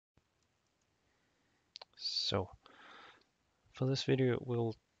So for this video,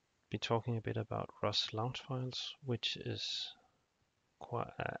 we'll be talking a bit about ROS launch files, which is quite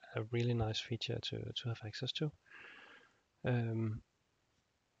a really nice feature to have access to.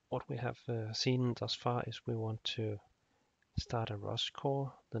 What we have seen thus far is we want to start a ROS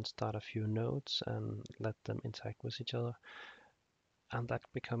core, then start a few nodes and let them interact with each other. And that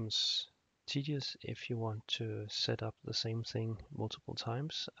becomes tedious if you want to set up the same thing multiple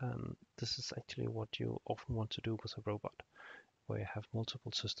times. And this is actually what you often want to do with a robot, where you have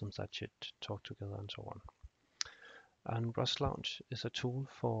multiple systems that should talk together and so on. And ROS Launch is a tool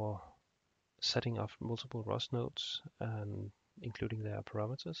for setting up multiple ROS nodes and including their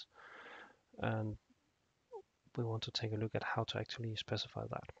parameters. And we want to take a look at how to actually specify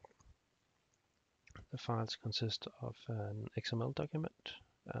that. The files consist of an XML document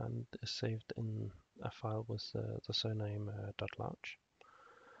and is saved in a file with the surname .launch.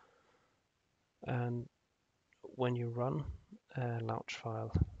 And when you run a launch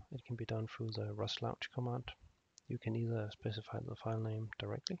file, it can be done through the ROS launch command. You can either specify the file name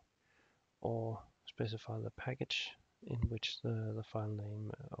directly or specify the package in which the file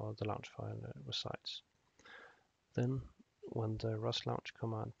name or the launch file resides. Then when the ROS launch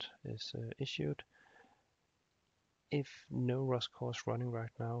command is issued, if no ROS core is running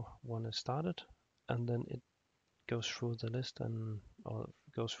right now, one is started, and then it goes through the list or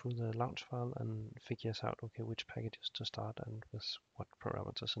goes through the launch file and figures out which packages to start and with what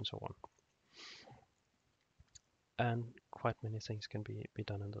parameters and so on. And quite many things can be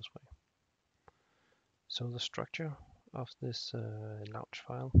done in this way. So the structure of this launch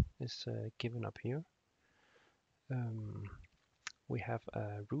file is given up here. We have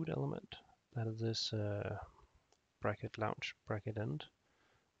a root element that is this bracket launch bracket end,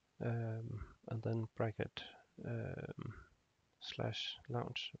 and then bracket slash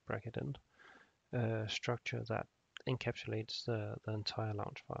launch bracket end structure that encapsulates the entire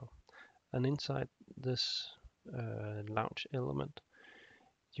launch file. And inside this launch element,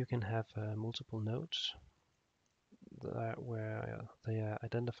 you can have multiple nodes where they are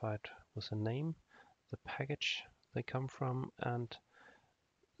identified with a name, the package they come from, and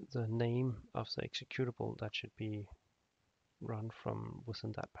the name of the executable that should be run from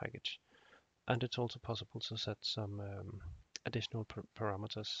within that package. And it's also possible to set some additional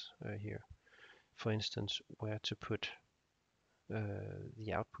parameters here. For instance, where to put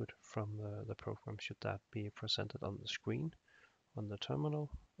the output from the program. Should that be presented on the screen, on the terminal,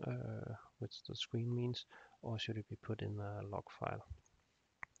 which the screen means, or should it be put in a log file?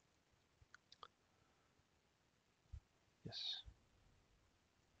 Yes.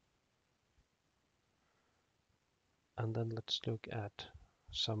 And then let's look at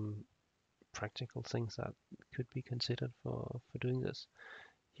some practical things that could be considered for doing this.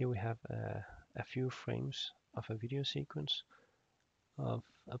 Here we have a few frames of a video sequence of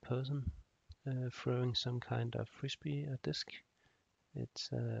a person throwing some kind of frisbee at disc.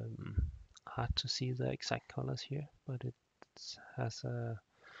 It's hard to see the exact colors here, but it has a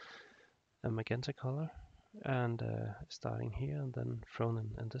magenta color, and starting here and then thrown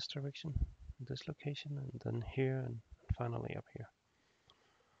in this direction, in this location, and then here, and finally up here.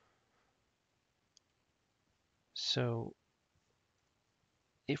 So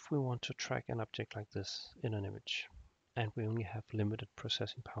if we want to track an object like this in an image, and we only have limited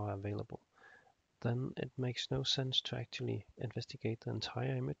processing power available, then it makes no sense to actually investigate the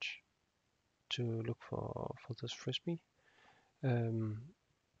entire image to look for this frisbee. And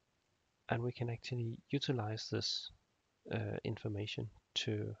we can actually utilize this information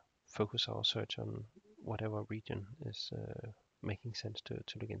to focus our search on whatever region is making sense to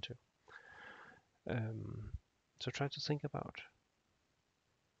look into. So try to think about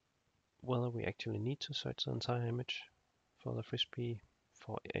whether we actually need to search the entire image for the frisbee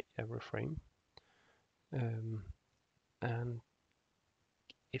for every frame, and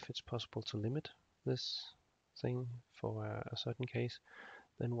if it's possible to limit this thing for a certain case,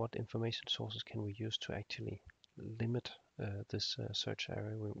 then what information sources can we use to actually limit this search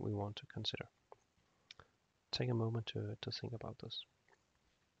area we want to consider? Take a moment to think about this.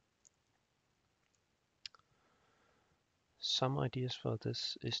 Some ideas for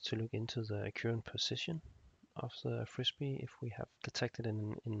this is to look into the current position of the frisbee. If we have detected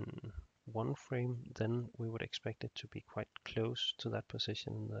in one frame, then we would expect it to be quite close to that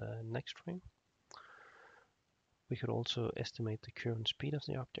position in the next frame. We could also estimate the current speed of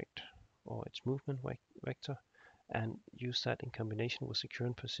the object or its movement vector and use that in combination with the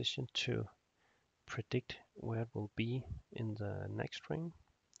current position to predict where it will be in the next frame.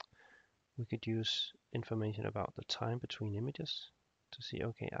 We could use information about the time between images to see,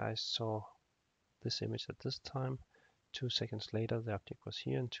 okay, I saw this image at this time. 2 seconds later, the object was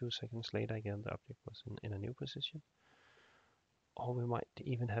here, and 2 seconds later, again, the object was in a new position. Or we might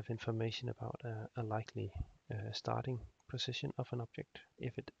even have information about a likely starting position of an object.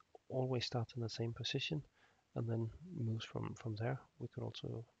 If it always starts in the same position and then moves from there, we could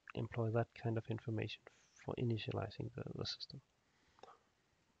also employ that kind of information for initializing the system.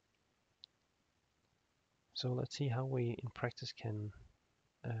 So let's see how we in practice can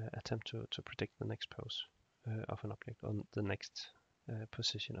attempt to predict the next pose of an object on the next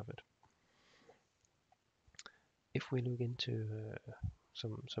position of it. If we look into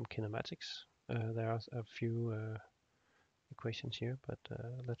some kinematics, there are a few equations here, but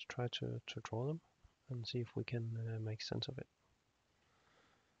let's try to draw them and see if we can make sense of it.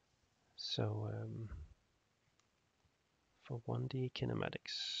 So for 1D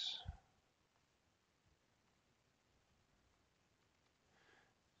kinematics,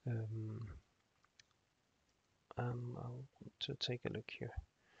 I'll want to take a look here.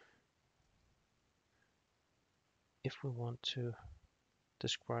 If we want to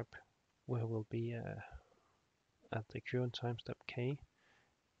describe where we'll be at the current time step k,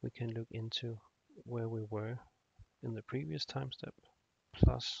 we can look into where we were in the previous time step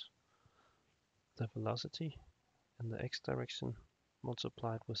plus the velocity in the x direction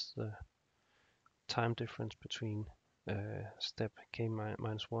multiplied with the time difference between step k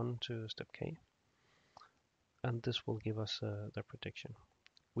minus 1 to step k, and this will give us the prediction.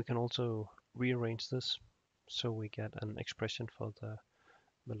 We can also rearrange this so we get an expression for the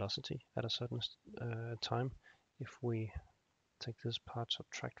velocity at a certain time. If we take this part,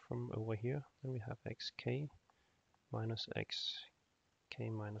 subtract from over here, then we have xk minus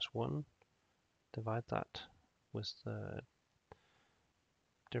xk minus 1, divide that with the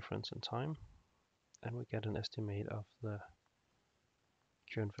difference in time, and we get an estimate of the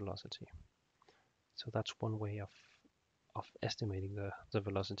current velocity. So that's one way of estimating the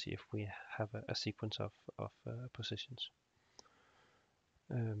velocity if we have a sequence of positions.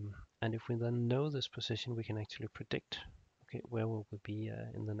 And if we then know this position, we can actually predict, okay, where will we be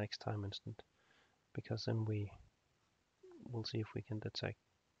in the next time instant, because then we will see if we can detect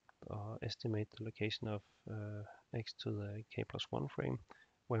or estimate the location of x to the k plus 1 frame,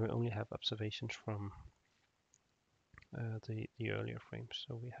 where we only have observations from the earlier frames.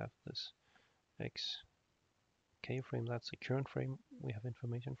 So we have this xk frame, that's the current frame we have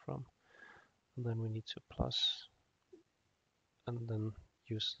information from, and then we need to plus and then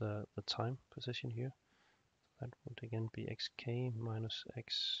use the time position here. That would again be xk minus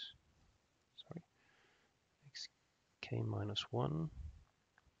xk minus 1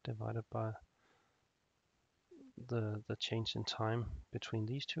 divided by the change in time between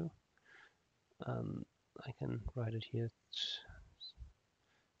these two. I can write it here,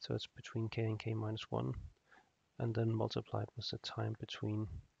 so it's between k and k minus 1, and then multiplied with the time between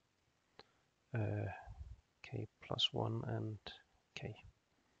k plus 1 and k.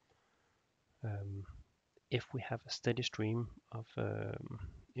 If we have a steady stream of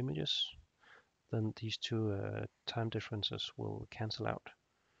images, then these two time differences will cancel out,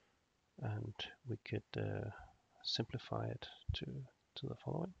 and we could simplify it to the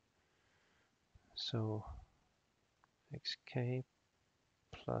following. So xk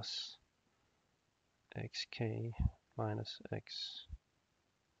plus xk minus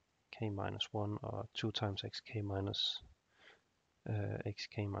xk minus 1, or 2 times xk minus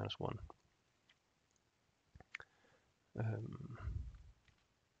xk minus 1.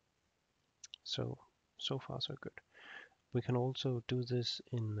 So far so good. We can also do this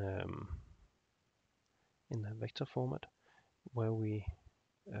in a vector format, where we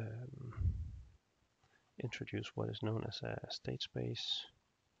introduce what is known as a state space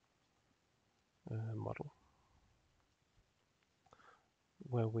model,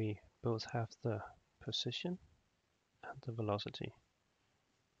 where we both have the position and the velocity.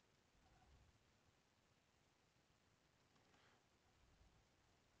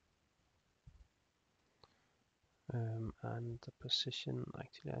 And the position,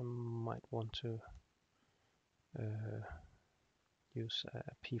 actually I might want to use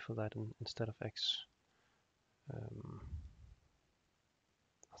a p for that instead of x. I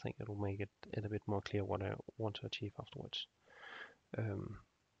think it will make it a bit more clear what I want to achieve afterwards. And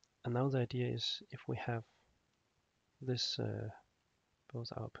now the idea is, if we have this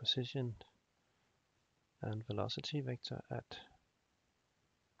both our position and velocity vector at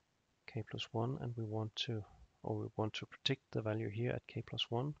k plus 1, and we want to predict the value here at k plus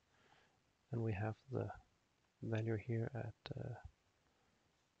 1, and we have the value here at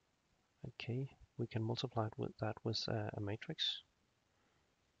k, we can multiply it with a matrix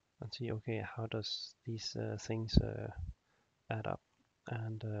and and see, okay, how does these things add up?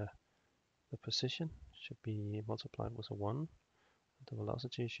 And the position should be multiplied with a 1. The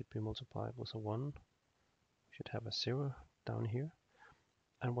velocity should be multiplied with a 1. We should have a 0 down here.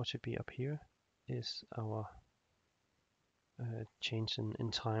 And what should be up here is our change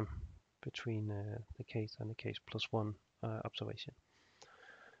in time between the case and the case plus 1 observation.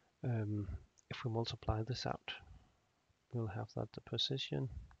 If we multiply this out, we'll have that the position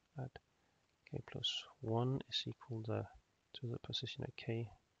at k plus 1 is equal to the position at k,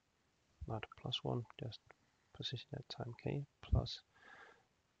 not plus 1, just position at time k, plus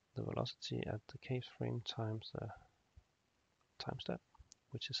the velocity at the case frame times the time step,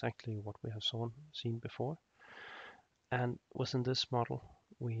 which is actually what we have seen before. And within this model,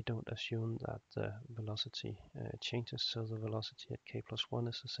 we don't assume that the velocity changes, so the velocity at k plus 1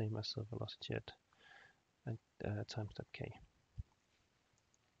 is the same as the velocity at time step k.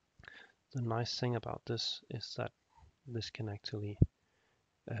 The nice thing about this is that this can actually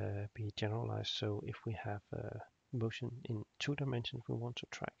be generalized. So if we have motion in 2 dimensions we want to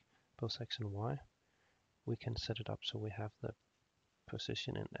track, both x and y, we can set it up so we have the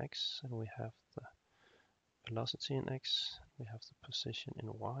position in x and we have the velocity in x, we have the position in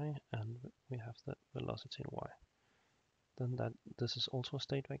y, and we have the velocity in y. Then this is also a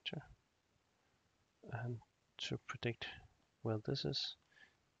state vector, and to predict where this is,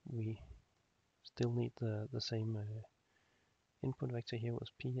 we still need the same input vector here with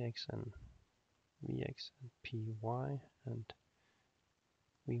px and vx and py and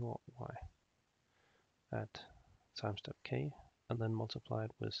vy at time step k, and then multiply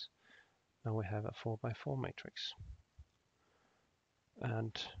it with, now we have a 4x4 matrix.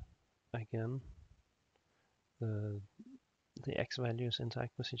 And again, the x values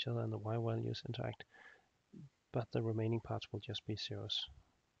interact with each other and the y values interact, but the remaining parts will just be zeros.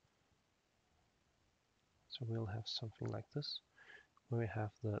 So we'll have something like this, where we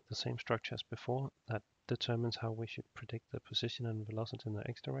have the same structure as before that determines how we should predict the position and velocity in the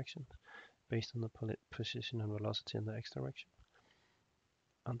x direction based on the position and velocity in the x direction.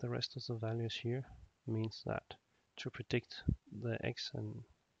 And the rest of the values here means that to predict the x and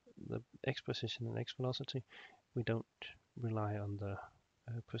the x position and x velocity, we don't rely on the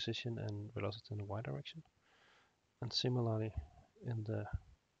position and velocity in the y direction. And similarly, in the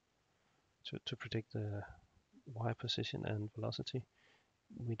to predict the y position and velocity,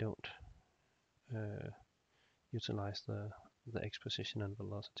 we don't utilize the x position and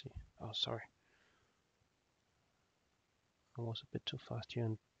velocity. Oh, sorry. I was a bit too fast here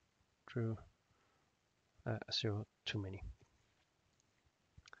and drew a 0 too many.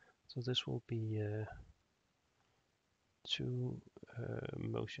 So this will be 2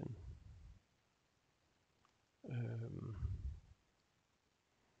 motion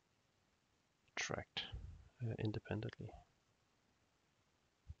tracked independently.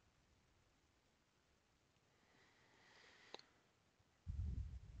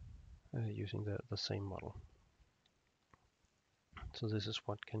 Using the same model. So this is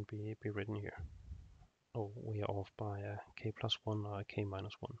what can be written here. Oh, we are off by a k plus 1 or a k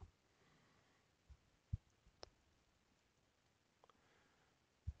minus 1.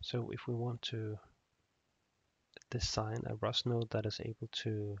 So if we want to design a ROS node that is able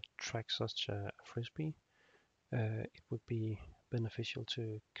to track such a frisbee, it would be beneficial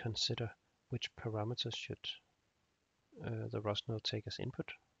to consider which parameters should the ROS node take as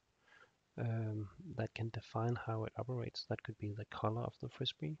input. That can define how it operates. That could be the color of the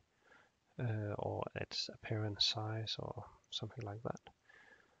frisbee, or its apparent size, or something like that.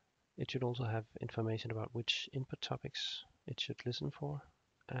 It should also have information about which input topics it should listen for,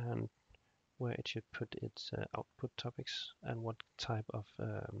 and where it should put its output topics, and what type of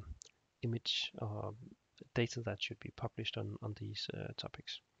image or data that should be published on these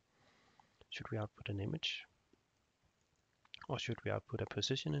topics. Should we output an image? Or should we output a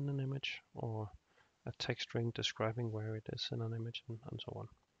position in an image, or a text string describing where it is in an image, and so on.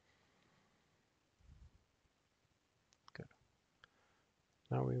 Good.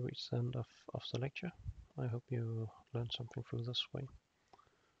 Now we reach the end of the lecture. I hope you learned something through this way.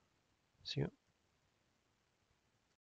 See you.